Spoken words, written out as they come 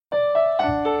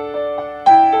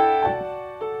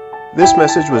This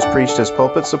message was preached as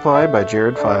Pulpit Supply by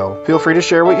Jared File. Feel free to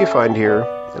share what you find here,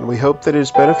 and we hope that it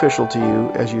is beneficial to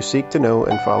you as you seek to know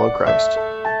and follow Christ.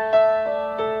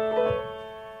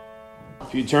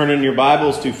 If you turn in your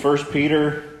Bibles to 1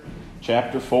 Peter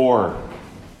chapter 4.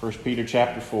 1 Peter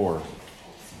chapter 4.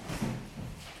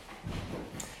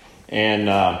 And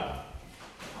I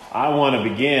want to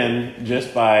begin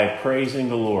just by praising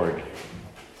the Lord.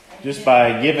 Just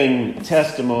by giving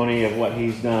testimony of what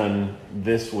He's done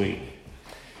this week.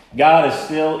 God is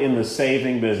still in the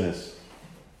saving business.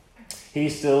 He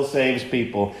still saves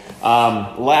people.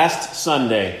 Last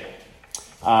Sunday,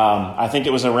 I think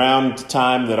it was around the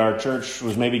time that our church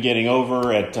was maybe getting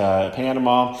over at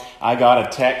Panama, I got a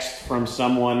text from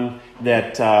someone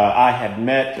that I had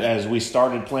met as we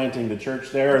started planting the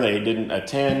church there. They didn't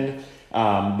attend,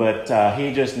 but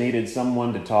he just needed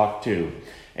someone to talk to.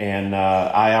 And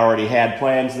I already had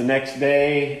plans the next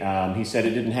day. He said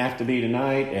it didn't have to be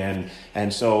tonight.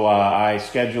 And so I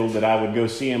scheduled that I would go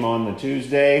see him on the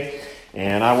Tuesday.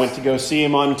 And I went to go see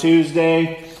him on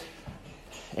Tuesday.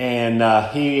 And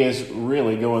he is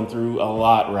really going through a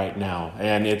lot right now.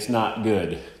 And it's not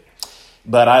good.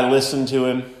 But I listened to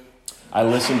him. I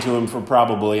listened to him for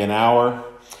probably an hour.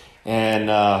 And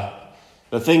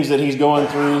the things that he's going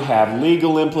through have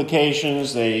legal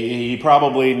implications. He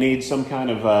probably needs some kind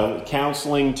of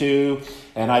counseling too.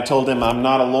 And I told him I'm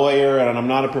not a lawyer and I'm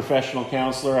not a professional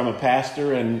counselor. I'm a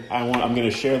pastor, and I'm going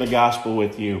to share the gospel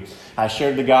with you. I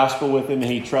shared the gospel with him, and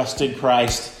he trusted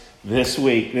Christ this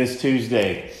week, this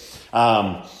Tuesday.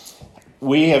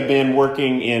 We have been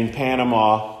working in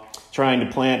Panama trying to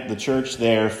plant the church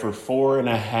there for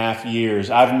 4.5 years.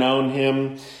 I've known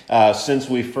him since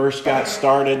we first got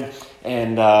started.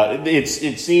 And it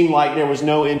seemed like there was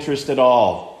no interest at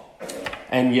all.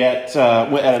 And yet,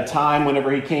 at a time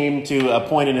whenever he came to a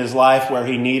point in his life where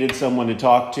he needed someone to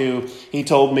talk to, he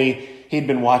told me he'd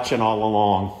been watching all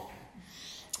along.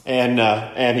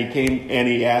 And he came and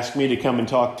he asked me to come and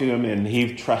talk to him, and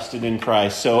he trusted in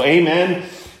Christ. So, amen.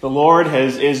 The Lord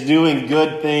is doing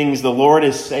good things. The Lord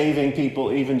is saving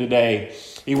people even today.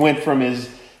 He went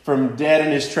from dead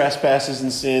in his trespasses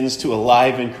and sins to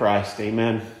alive in Christ.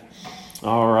 Amen.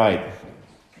 All right.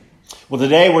 Well,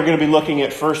 today we're going to be looking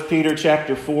at 1 Peter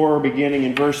chapter 4, beginning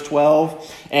in verse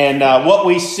 12. And what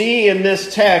we see in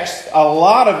this text, a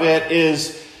lot of it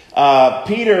is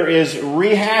Peter is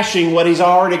rehashing what he's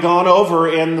already gone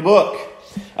over in the book.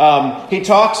 He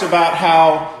talks about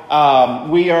how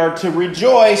we are to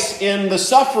rejoice in the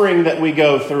suffering that we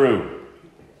go through.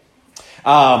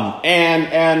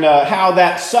 And how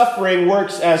that suffering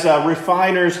works as a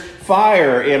refiner's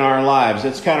fire in our lives.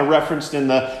 It's kind of referenced in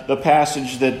the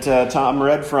passage that Tom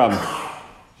read from.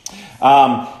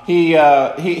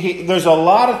 There's a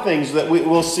lot of things that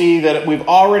we'll see that we've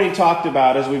already talked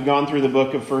about as we've gone through the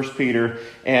book of 1 Peter.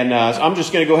 And so I'm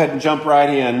just going to go ahead and jump right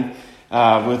in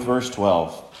with verse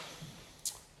 12.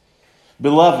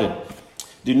 Beloved,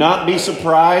 do not be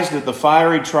surprised at the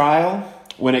fiery trial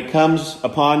when it comes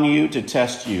upon you to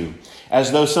test you,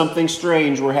 as though something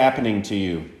strange were happening to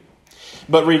you.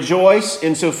 But rejoice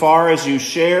insofar as you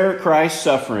share Christ's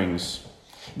sufferings,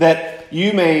 that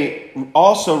you may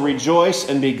also rejoice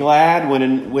and be glad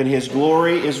when His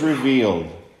glory is revealed.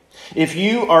 If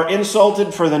you are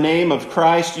insulted for the name of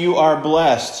Christ, you are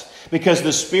blessed, because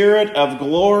the Spirit of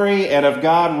glory and of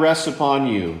God rests upon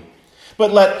you.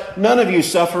 But let none of you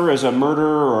suffer as a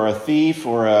murderer or a thief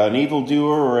or an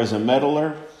evildoer or as a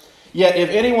meddler. Yet if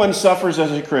anyone suffers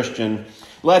as a Christian,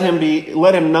 let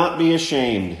him not be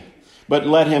ashamed, but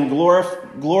let him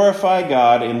glorify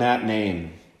God in that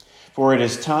name. For it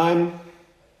is time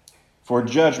for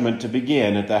judgment to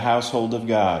begin at the household of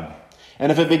God.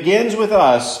 And if it begins with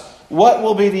us, what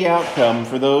will be the outcome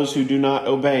for those who do not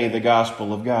obey the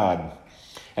gospel of God?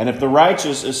 And if the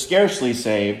righteous is scarcely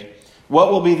saved,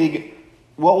 what will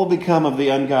become of the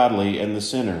ungodly and the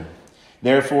sinner?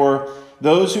 Therefore,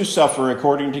 those who suffer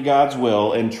according to God's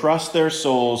will entrust their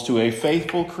souls to a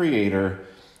faithful Creator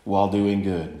while doing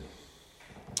good.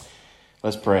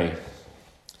 Let's pray.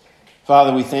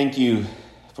 Father, we thank you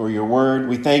for your word.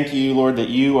 We thank you, Lord, that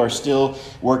you are still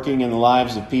working in the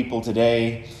lives of people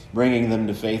today, bringing them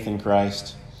to faith in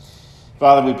Christ.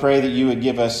 Father, we pray that you would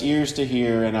give us ears to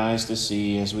hear and eyes to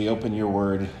see as we open your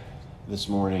word this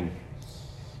morning.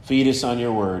 Feed us on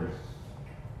your word.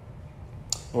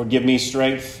 Lord, give me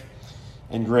strength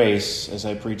and grace as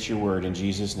I preach your word in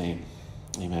Jesus' name.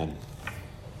 Amen.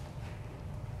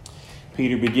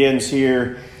 Peter begins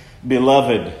here,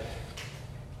 beloved.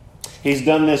 He's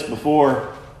done this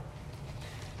before.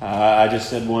 I just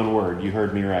said one word. You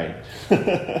heard me right.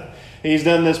 He's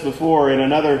done this before in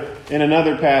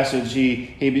another passage.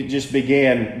 He just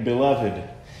began, beloved.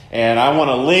 And I want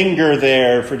to linger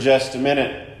there for just a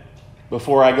minute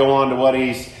before I go on to what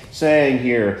he's saying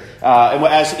here.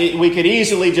 We could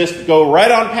easily just go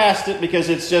right on past it because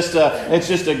it's just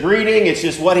a greeting. It's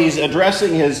just what he's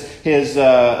addressing his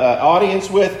audience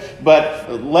with.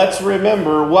 But let's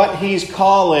remember what he's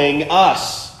calling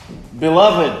us,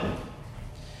 beloved.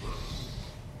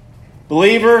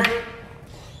 Believer,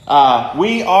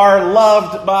 we are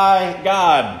loved by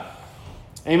God.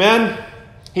 Amen?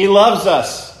 He loves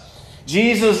us.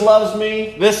 Jesus loves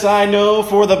me. This I know,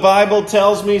 for the Bible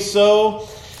tells me so.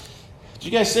 Did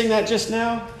you guys sing that just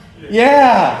now?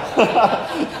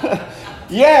 Yeah.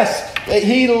 Yes,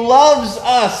 he loves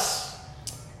us.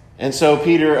 And so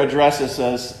Peter addresses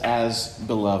us as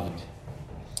beloved.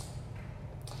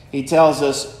 He tells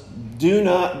us, do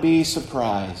not be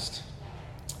surprised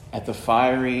at the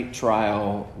fiery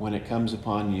trial when it comes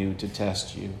upon you to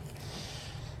test you.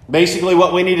 Basically,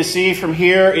 what we need to see from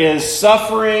here is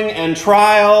suffering and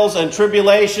trials and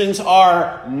tribulations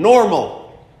are normal.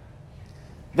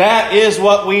 That is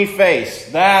what we face.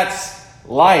 That's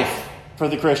life for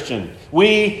the Christian.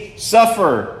 We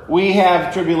suffer. We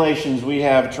have tribulations. We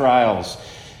have trials.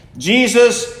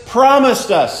 Jesus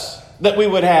promised us that we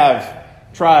would have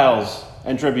trials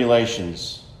and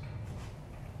tribulations.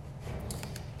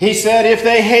 He said, if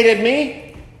they hated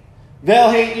me,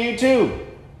 they'll hate you too.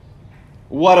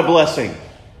 What a blessing.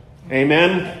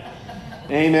 Amen?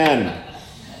 Amen.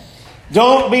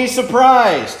 Don't be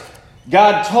surprised.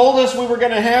 God told us we were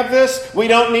going to have this. We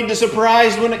don't need to be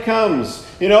surprised when it comes.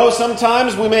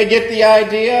 Sometimes we may get the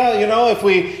idea, if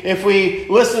we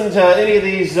listen to any of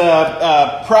these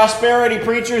prosperity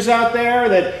preachers out there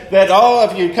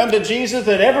that if you come to Jesus,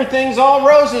 that everything's all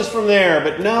roses from there.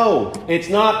 But no, it's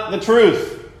not the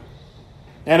truth.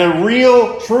 And a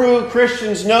real, true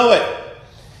Christians know it.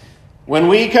 When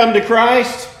we come to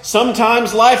Christ,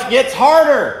 sometimes life gets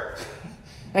harder.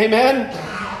 Amen?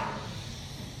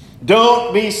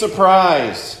 Don't be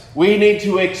surprised. We need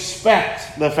to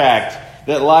expect the fact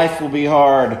that life will be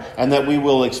hard and that we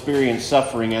will experience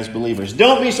suffering as believers.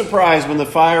 Don't be surprised when the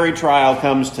fiery trial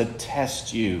comes to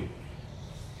test you.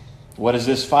 What is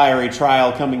this fiery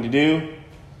trial coming to do?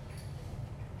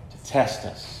 To test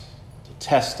us. To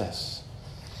test us.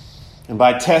 And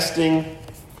by testing,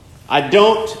 I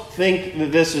don't think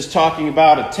that this is talking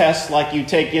about a test like you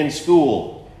take in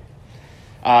school,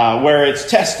 where it's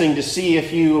testing to see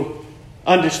if you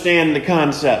understand the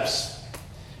concepts.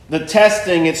 The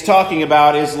testing it's talking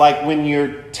about is like when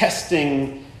you're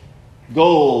testing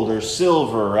gold or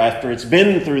silver after it's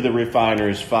been through the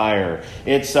refiner's fire.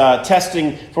 It's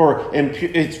testing for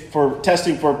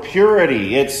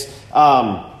purity. It's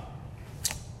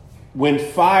when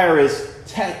fire is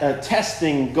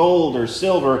testing gold or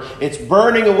silver, it's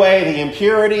burning away the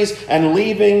impurities and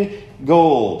leaving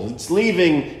gold. It's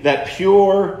leaving that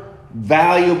pure,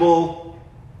 valuable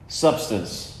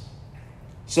substance.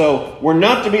 So we're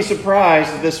not to be surprised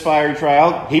at this fiery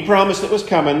trial. He promised it was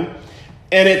coming,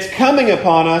 and it's coming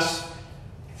upon us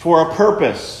for a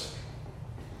purpose.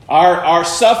 Our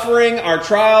suffering, our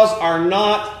trials are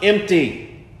not empty.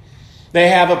 They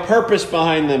have a purpose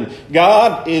behind them.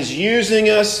 God is using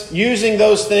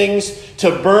those things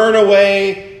to burn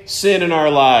away sin in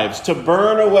our lives, to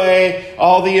burn away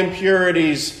all the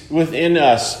impurities within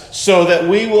us, so that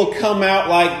we will come out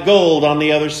like gold on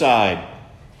the other side.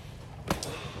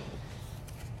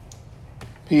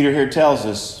 Peter here tells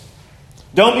us,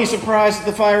 don't be surprised at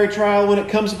the fiery trial when it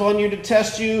comes upon you to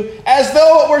test you, as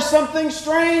though it were something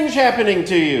strange happening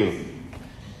to you.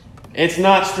 It's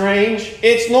not strange.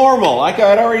 It's normal. Like I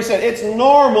had already said, it's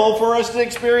normal for us to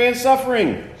experience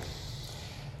suffering.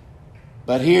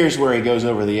 But here's where he goes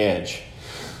over the edge.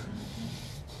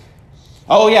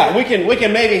 Oh yeah, we can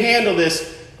maybe handle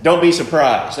this. Don't be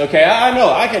surprised. Okay, I know.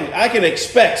 I can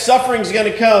expect suffering's going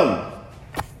to come.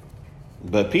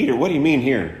 But Peter, what do you mean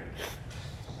here?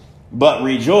 But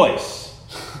rejoice.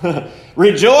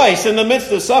 Rejoice in the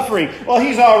midst of suffering. Well,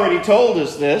 he's already told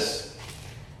us this.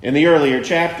 In the earlier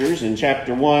chapters, in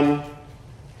chapter 1,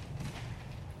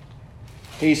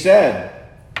 he said,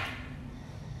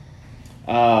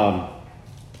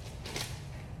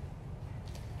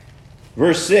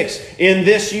 verse 6, in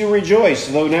this you rejoice,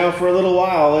 though now for a little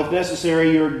while, if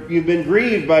necessary, you've been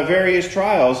grieved by various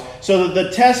trials, so that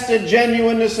the tested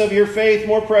genuineness of your faith,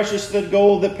 more precious than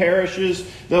gold that perishes,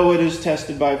 though it is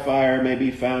tested by fire, may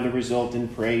be found to result in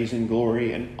praise and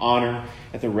glory and honor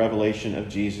at the revelation of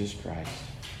Jesus Christ.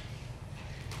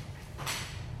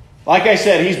 Like I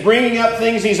said, he's bringing up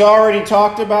things he's already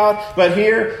talked about. But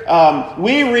here,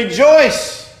 we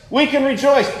rejoice We can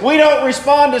rejoice. We don't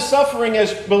respond to suffering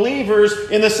as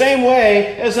believers in the same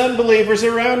way as unbelievers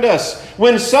around us.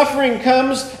 When suffering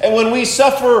comes and when we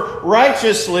suffer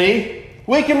righteously,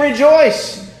 we can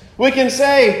rejoice. We can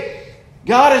say,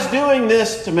 God is doing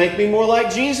this to make me more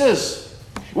like Jesus.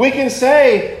 We can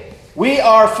say, we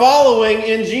are following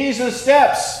in Jesus'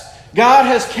 steps. God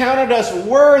has counted us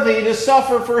worthy to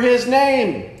suffer for His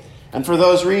name. And for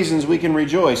those reasons, we can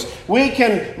rejoice. We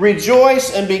can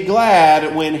rejoice and be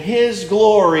glad when His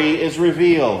glory is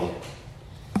revealed.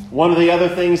 One of the other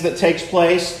things that takes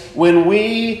place when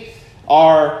we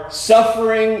are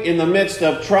suffering in the midst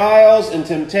of trials and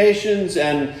temptations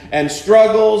and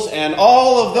struggles and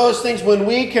all of those things, when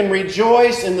we can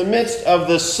rejoice in the midst of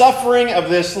the suffering of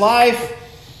this life,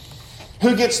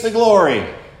 who gets the glory?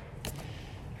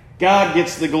 God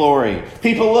gets the glory.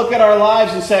 People look at our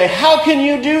lives and say, how can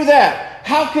you do that?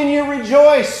 How can you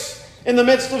rejoice in the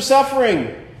midst of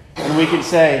suffering? And we can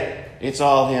say, it's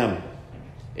all Him.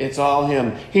 It's all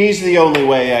Him. He's the only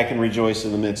way I can rejoice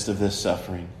in the midst of this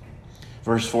suffering.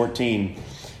 Verse 14,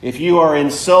 if you are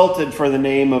insulted for the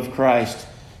name of Christ,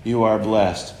 you are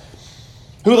blessed.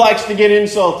 Who likes to get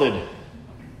insulted?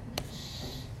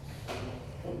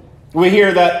 We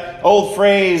hear that old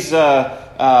phrase,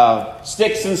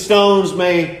 sticks and stones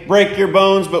may break your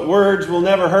bones, but words will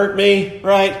never hurt me,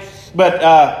 right?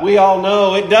 But we all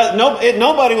know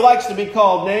nobody likes to be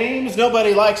called names.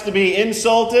 Nobody likes to be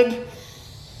insulted.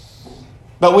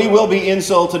 But we will be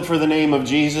insulted for the name of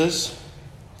Jesus.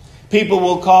 People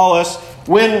will call us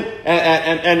I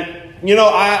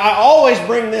always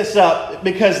bring this up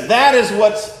because that is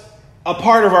what's a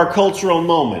part of our cultural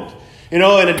moment. In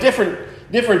a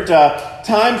different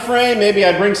time frame, maybe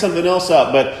I'd bring something else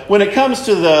up. But when it comes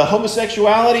to the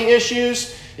homosexuality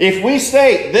issues, if we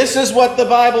state this is what the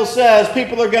Bible says,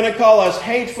 people are going to call us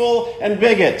hateful and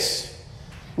bigots.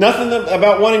 Nothing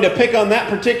about wanting to pick on that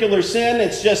particular sin.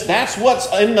 It's just that's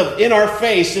what's in our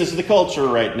face is the culture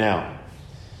right now.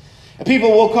 And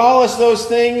people will call us those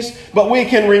things, but we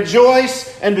can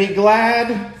rejoice and be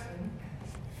glad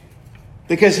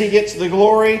because He gets the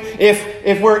glory.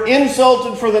 If we're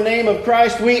insulted for the name of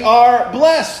Christ, we are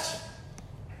blessed.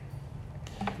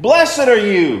 Blessed are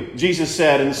you, Jesus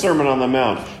said in the Sermon on the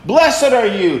Mount. Blessed are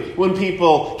you when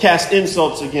people cast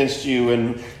insults against you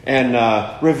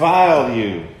and revile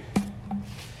you.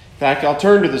 In fact, I'll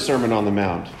turn to the Sermon on the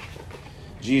Mount.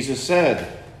 Jesus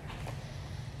said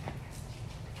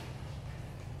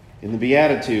in the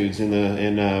Beatitudes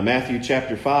in Matthew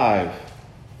chapter 5,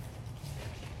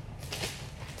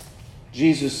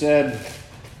 Jesus said,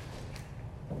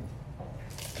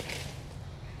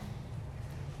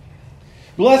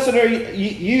 blessed are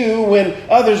you when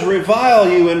others revile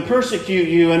you and persecute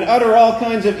you and utter all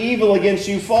kinds of evil against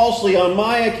you falsely on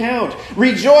my account.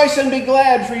 Rejoice and be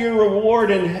glad, for your reward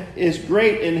is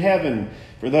great in heaven.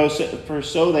 For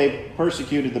so they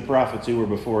persecuted the prophets who were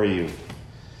before you.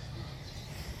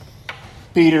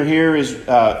 Peter here is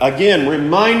again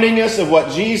reminding us of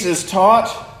what Jesus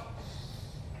taught.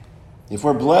 If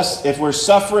we're blessed, if we're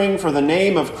suffering for the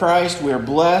name of Christ, we're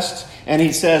blessed. And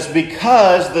he says,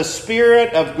 because the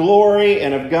Spirit of glory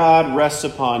and of God rests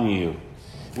upon you.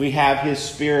 We have His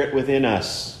Spirit within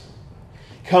us,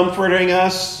 comforting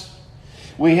us.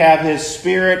 We have His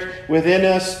Spirit within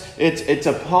us. It's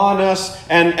upon us.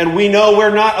 And we know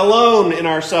we're not alone in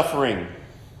our suffering.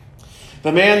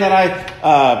 The man that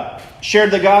I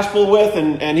shared the gospel with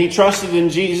and he trusted in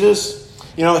Jesus,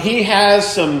 he has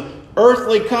some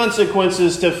earthly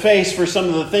consequences to face for some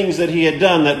of the things that he had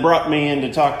done that brought me in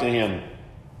to talk to him.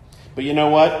 But you know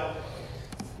what?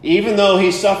 Even though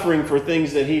he's suffering for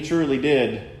things that he truly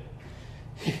did,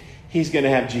 he's going to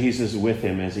have Jesus with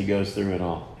him as he goes through it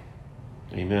all.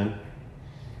 Amen.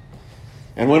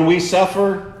 And when we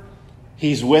suffer,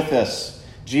 He's with us.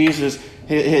 Jesus,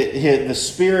 the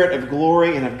Spirit of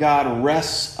glory and of God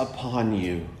rests upon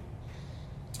you.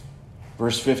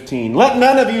 Verse 15, let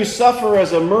none of you suffer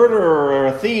as a murderer or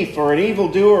a thief or an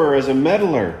evildoer or as a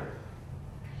meddler.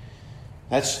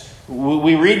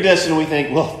 We read this and we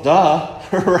think, well, duh,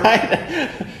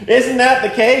 right? Isn't that the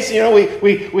case? We don't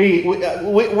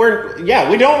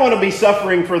want to be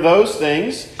suffering for those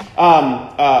things.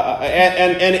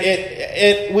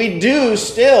 We do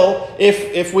still,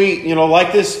 if we,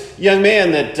 like this young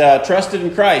man that trusted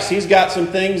in Christ, he's got some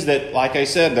things that, like I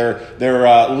said,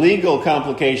 they're legal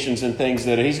complications and things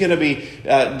that he's going to be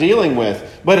dealing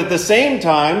with. But at the same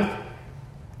time,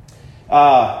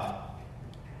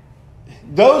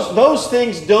 those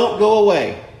things don't go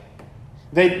away.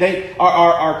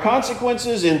 Our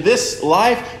consequences in this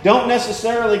life don't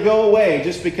necessarily go away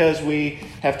just because we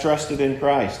have trusted in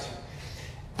Christ.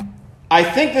 I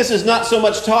think this is not so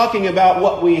much talking about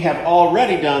what we have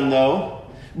already done, though,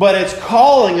 but it's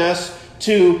calling us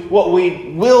to what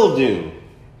we will do.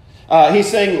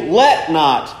 He's saying, let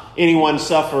not anyone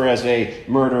suffer as a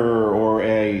murderer or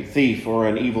a thief or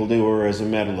an evildoer, as a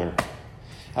meddler.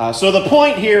 So the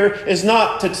point here is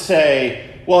not to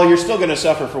say, well, you're still going to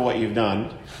suffer for what you've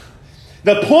done.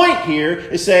 The point here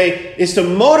is to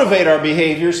motivate our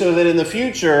behavior so that in the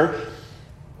future,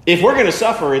 if we're going to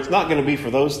suffer, it's not going to be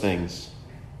for those things.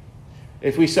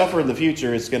 If we suffer in the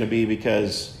future, it's going to be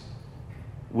because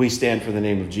we stand for the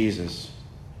name of Jesus.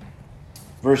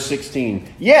 Verse 16,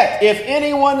 yet if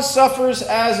anyone suffers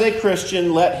as a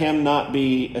Christian, let him not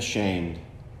be ashamed.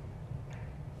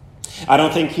 I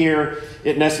don't think here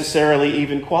it necessarily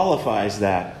even qualifies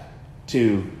that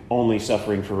to only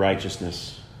suffering for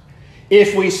righteousness.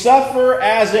 If we suffer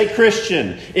as a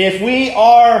Christian, if we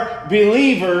are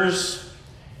believers,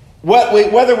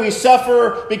 whether we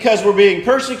suffer because we're being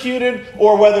persecuted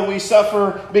or whether we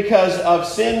suffer because of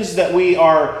sins that we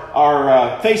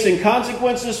are facing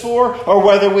consequences for, or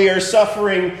whether we are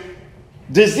suffering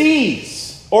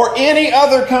disease or any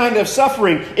other kind of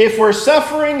suffering, if we're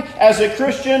suffering as a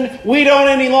Christian, we don't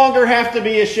any longer have to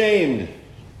be ashamed.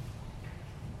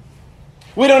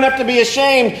 We don't have to be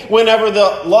ashamed whenever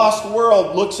the lost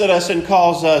world looks at us and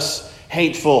calls us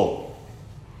hateful.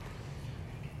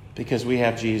 Because we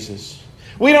have Jesus.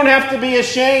 We don't have to be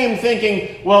ashamed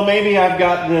thinking, well, maybe I've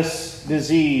got this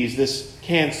disease, this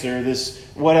cancer, this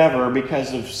whatever,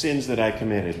 because of sins that I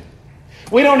committed.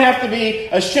 We don't have to be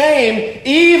ashamed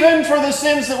even for the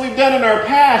sins that we've done in our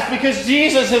past, because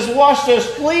Jesus has washed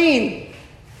us clean.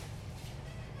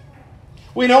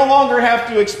 We no longer have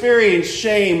to experience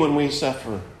shame when we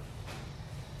suffer.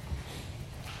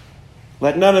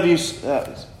 Let none of you...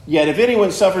 Yet if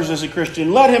anyone suffers as a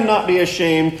Christian, let him not be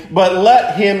ashamed, but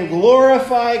let him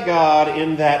glorify God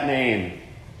in that name.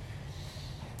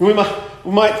 We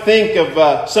might think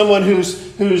of someone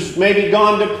who's maybe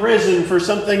gone to prison for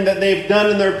something that they've done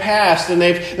in their past, and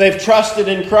they've trusted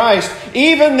in Christ.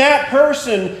 Even that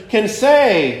person can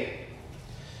say,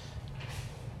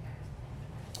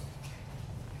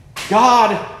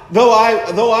 God, though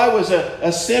I was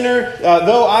a sinner,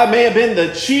 though I may have been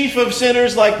the chief of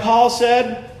sinners, like Paul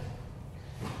said,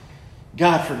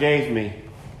 God forgave me.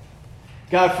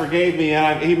 God forgave me,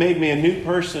 and He made me a new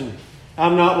person.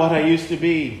 I'm not what I used to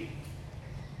be.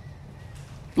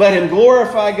 Let him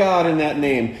glorify God in that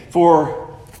name.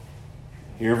 For,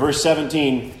 here, verse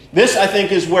 17. This, I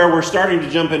think, is where we're starting to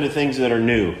jump into things that are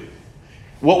new.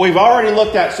 What we've already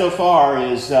looked at so far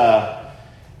is,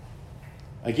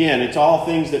 again, it's all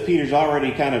things that Peter's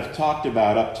already kind of talked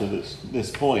about up to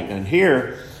this point. And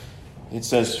here, it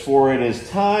says, for it is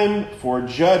time for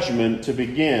judgment to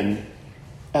begin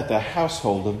at the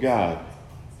household of God.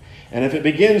 And if it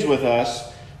begins with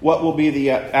us, what will be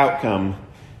the outcome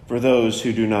for those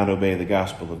who do not obey the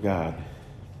gospel of God?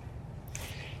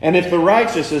 And if the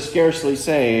righteous is scarcely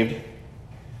saved,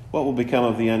 what will become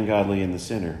of the ungodly and the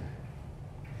sinner?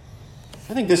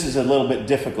 I think this is a little bit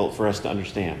difficult for us to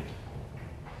understand.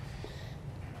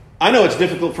 I know it's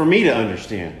difficult for me to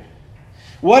understand.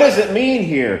 What does it mean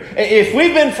here? If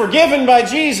we've been forgiven by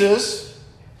Jesus,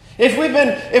 if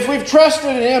we've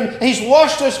trusted in Him, He's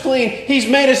washed us clean, He's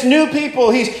made us new people,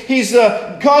 He's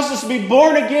caused us to be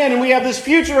born again, and we have this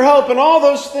future hope and all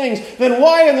those things, then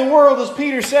why in the world is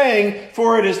Peter saying,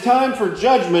 for it is time for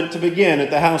judgment to begin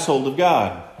at the household of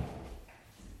God?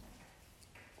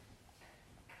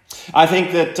 I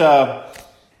think that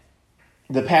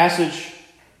the passage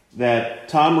that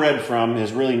Tom read from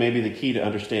is really maybe the key to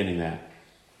understanding that.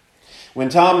 When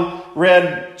Tom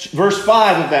read verse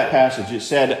 5 of that passage, it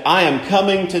said, I am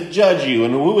coming to judge you.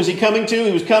 And who was he coming to?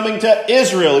 He was coming to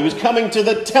Israel. He was coming to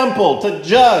the temple to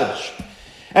judge.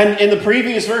 And in the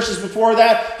previous verses before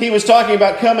that, he was talking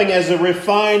about coming as a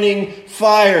refining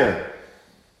fire.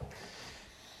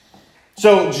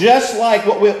 So just like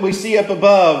what we see up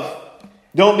above,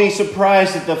 don't be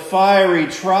surprised at the fiery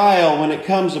trial when it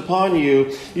comes upon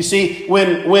you. You see,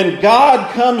 when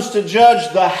God comes to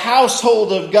judge the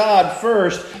household of God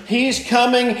first, He's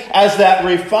coming as that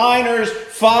refiner's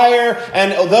fire.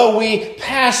 And although we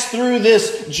pass through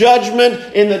this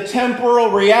judgment in the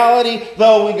temporal reality,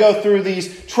 though we go through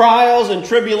these trials and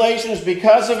tribulations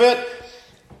because of it,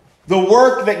 the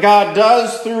work that God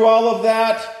does through all of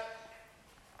that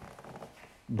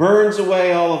burns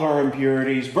away all of our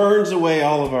impurities, burns away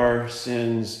all of our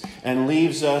sins, and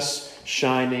leaves us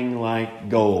shining like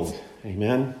gold.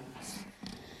 Amen?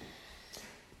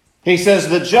 He says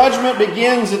the judgment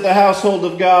begins at the household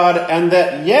of God, and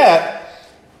that yet,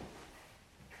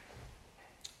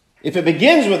 if it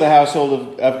begins with the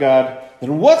household of God,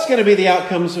 then what's going to be the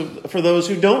outcomes for those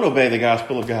who don't obey the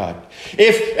gospel of God?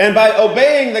 And by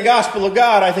obeying the gospel of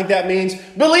God, I think that means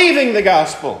believing the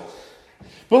gospel.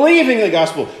 Believing the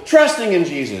gospel, trusting in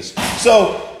Jesus.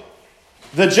 So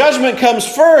the judgment comes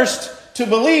first to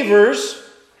believers,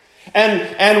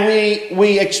 and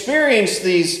we experience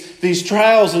these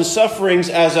trials and sufferings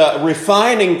as a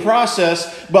refining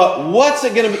process. But what's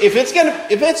it going to be? If it's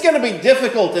going to be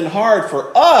difficult and hard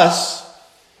for us,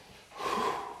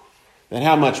 then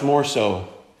how much more so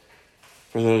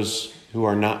for those who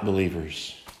are not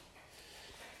believers?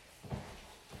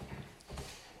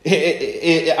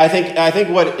 I think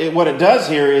what it does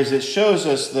here is it shows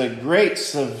us the great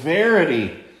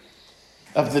severity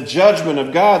of the judgment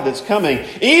of God that's coming.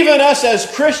 Even us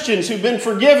as Christians who've been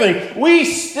forgiven, we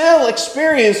still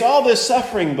experience all this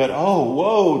suffering. But oh,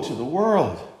 woe to the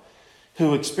world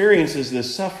who experiences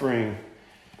this suffering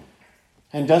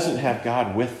and doesn't have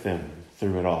God with them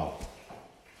through it all.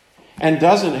 And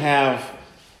doesn't have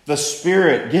the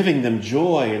Spirit giving them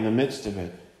joy in the midst of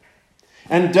it.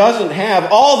 And doesn't have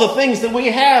all the things that we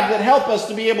have that help us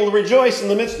to be able to rejoice in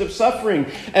the midst of suffering.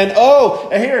 And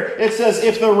here it says,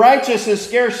 if the righteous is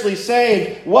scarcely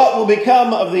saved, what will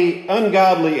become of the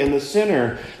ungodly and the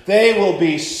sinner? They will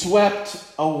be swept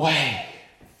away.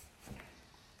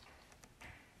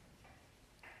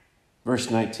 Verse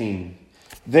 19.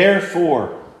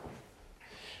 Therefore,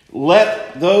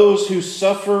 let those who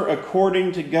suffer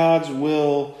according to God's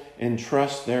will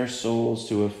entrust their souls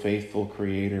to a faithful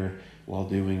Creator while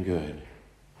doing good.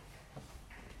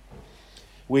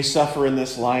 We suffer in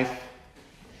this life,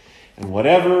 and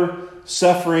whatever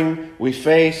suffering we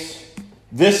face,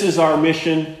 this is our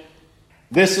mission.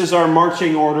 This is our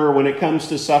marching order when it comes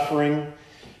to suffering.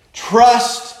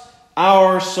 Trust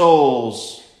our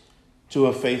souls to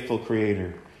a faithful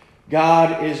Creator.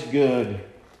 God is good.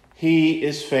 He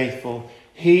is faithful.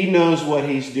 He knows what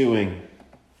He's doing.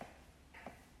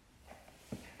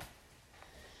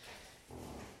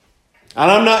 And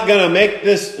I'm not going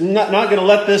to not going to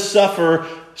let this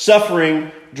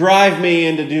suffering drive me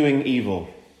into doing evil.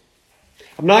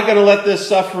 I'm not going to let this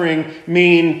suffering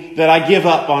mean that I give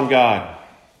up on God.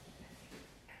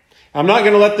 I'm not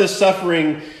going to let this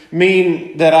suffering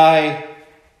mean that I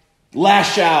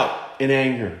lash out in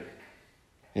anger.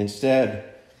 Instead,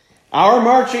 our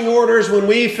marching orders when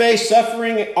we face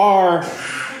suffering are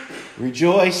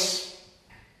rejoice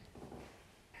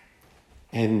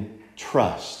and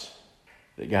trust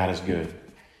that God is good.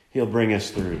 He'll bring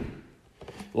us through.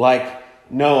 Like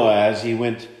Noah as he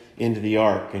went into the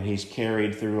ark and he's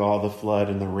carried through all the flood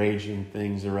and the raging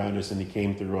things around us and he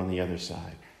came through on the other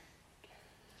side.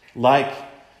 Like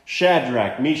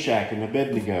Shadrach, Meshach, and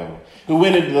Abednego who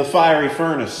went into the fiery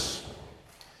furnace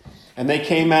and they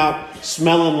came out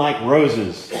smelling like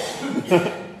roses.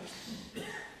 They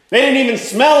didn't even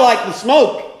smell like the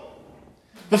smoke.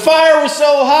 The fire was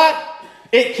so hot,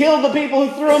 it killed the people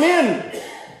who threw them in.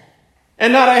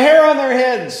 And not a hair on their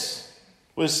heads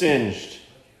was singed.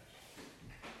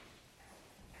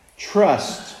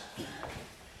 Trust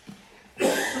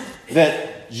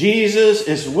that Jesus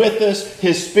is with us.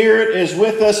 His Spirit is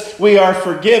with us. We are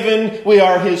forgiven. We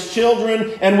are His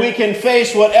children. And we can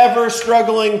face whatever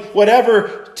struggling,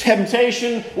 whatever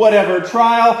temptation, whatever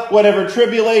trial, whatever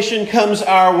tribulation comes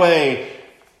our way.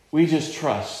 We just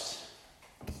trust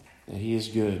that He is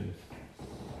good.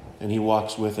 And He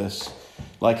walks with us.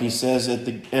 Like He says at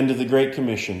the end of the Great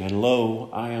Commission, and lo,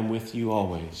 I am with you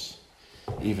always,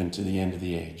 even to the end of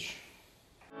the age.